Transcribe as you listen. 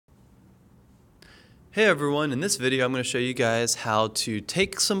Hey everyone, in this video I'm going to show you guys how to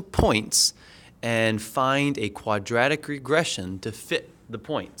take some points and find a quadratic regression to fit the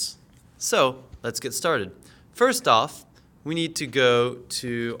points. So let's get started. First off, we need to go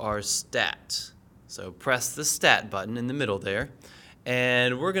to our stat. So press the stat button in the middle there,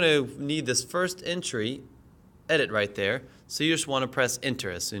 and we're going to need this first entry, edit right there. So you just want to press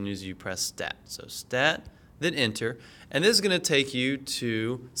enter as soon as you press stat. So stat, then enter, and this is going to take you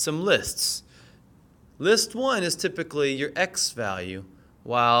to some lists. List 1 is typically your x value,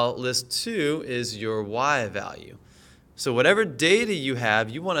 while list 2 is your y value. So whatever data you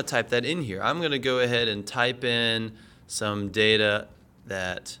have, you want to type that in here. I'm going to go ahead and type in some data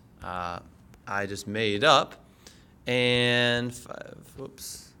that I just made up. And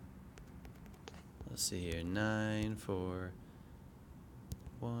let's see here, 9, 4,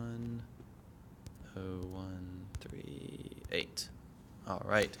 1, 0, 1, 3, 8. All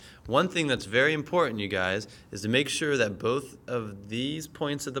right. One thing that's very important, you guys, is to make sure that both of these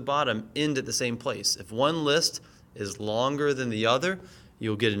points at the bottom end at the same place. If one list is longer than the other,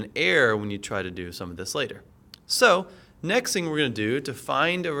 you'll get an error when you try to do some of this later. So, next thing we're going to do to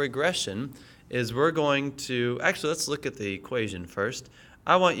find a regression is we're going to, actually let's look at the equation first.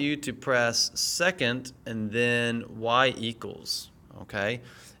 I want you to press second and then y equals, okay?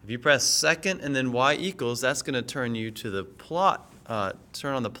 If you press second and then y equals, that's going to turn you to the plot.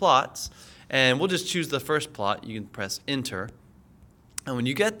 Turn on the plots, and we'll just choose the first plot. You can press enter, and when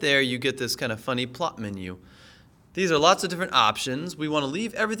you get there, you get this kind of funny plot menu. These are lots of different options. We want to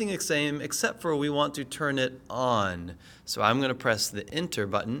leave everything the same except for we want to turn it on. So I'm going to press the enter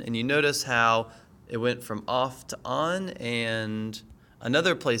button, and you notice how it went from off to on. And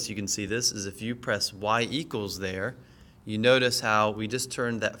another place you can see this is if you press y equals there, you notice how we just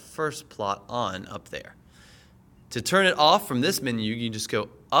turned that first plot on up there. To turn it off from this menu, you just go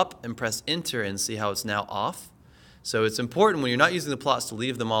up and press enter and see how it's now off. So it's important when you're not using the plots to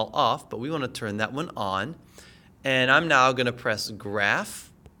leave them all off, but we want to turn that one on. And I'm now going to press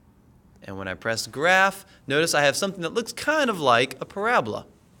graph. And when I press graph, notice I have something that looks kind of like a parabola.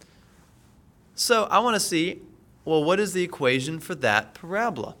 So I want to see, well, what is the equation for that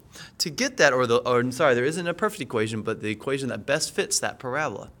parabola? To get that, there isn't a perfect equation, but the equation that best fits that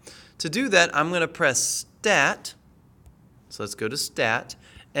parabola. To do that, I'm going to press stat. So let's go to stat,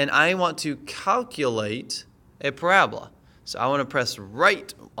 and I want to calculate a parabola. So I want to press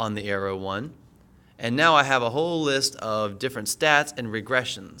right on the arrow one, and now I have a whole list of different stats and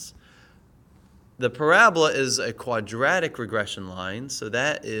regressions. The parabola is a quadratic regression line, so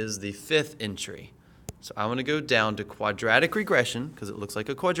that is the 5th entry. So I want to go down to quadratic regression, because it looks like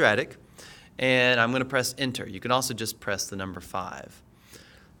a quadratic, and I'm going to press enter. You can also just press the number 5.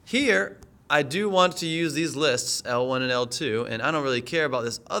 Here, I do want to use these lists, L1 and L2, and I don't really care about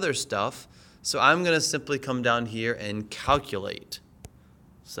this other stuff, so I'm going to simply come down here and calculate.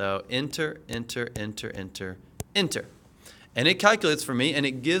 So enter, enter, enter, enter, enter. And it calculates for me, and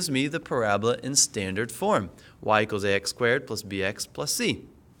it gives me the parabola in standard form. Y equals ax squared plus bx plus c.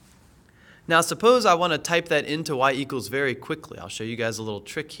 Now suppose I want to type that into y equals very quickly. I'll show you guys a little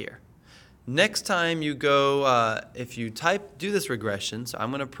trick here. Next time you go, if you do this regression, so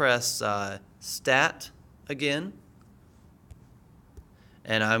I'm going to press stat again,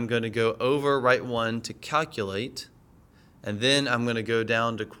 and I'm going to go over right one to calculate, and then I'm going to go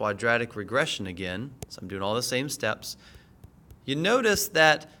down to quadratic regression again. So I'm doing all the same steps. You notice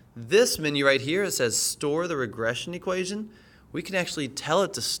that this menu right here, it says store the regression equation. We can actually tell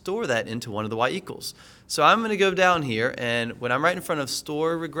it to store that into one of the y equals. So I'm going to go down here, and when I'm right in front of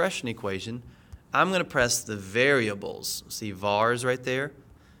store regression equation, I'm going to press the variables. See vars right there?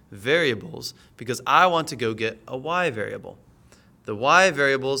 Variables, because I want to go get a y variable. The y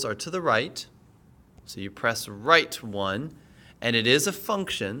variables are to the right, so you press right one, and it is a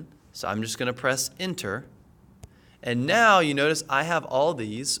function, so I'm just going to press enter. And now you notice I have all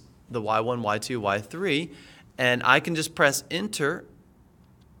these, the y1, y2, y3, and I can just press enter,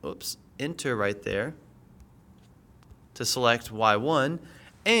 enter right there to select y1,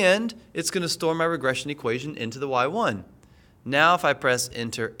 and it's going to store my regression equation into the y1. Now if I press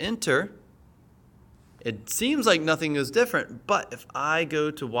enter, enter, it seems like nothing is different, but if I go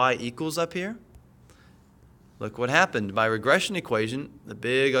to y equals up here, look what happened. My regression equation, the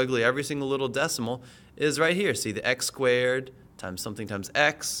big, ugly, every single little decimal, is right here. See the x squared times something times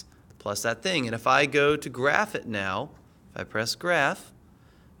x plus that thing. And if I go to graph it now, if I press graph,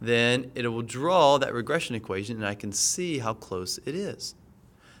 then it will draw that regression equation, and I can see how close it is.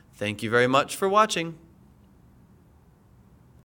 Thank you very much for watching.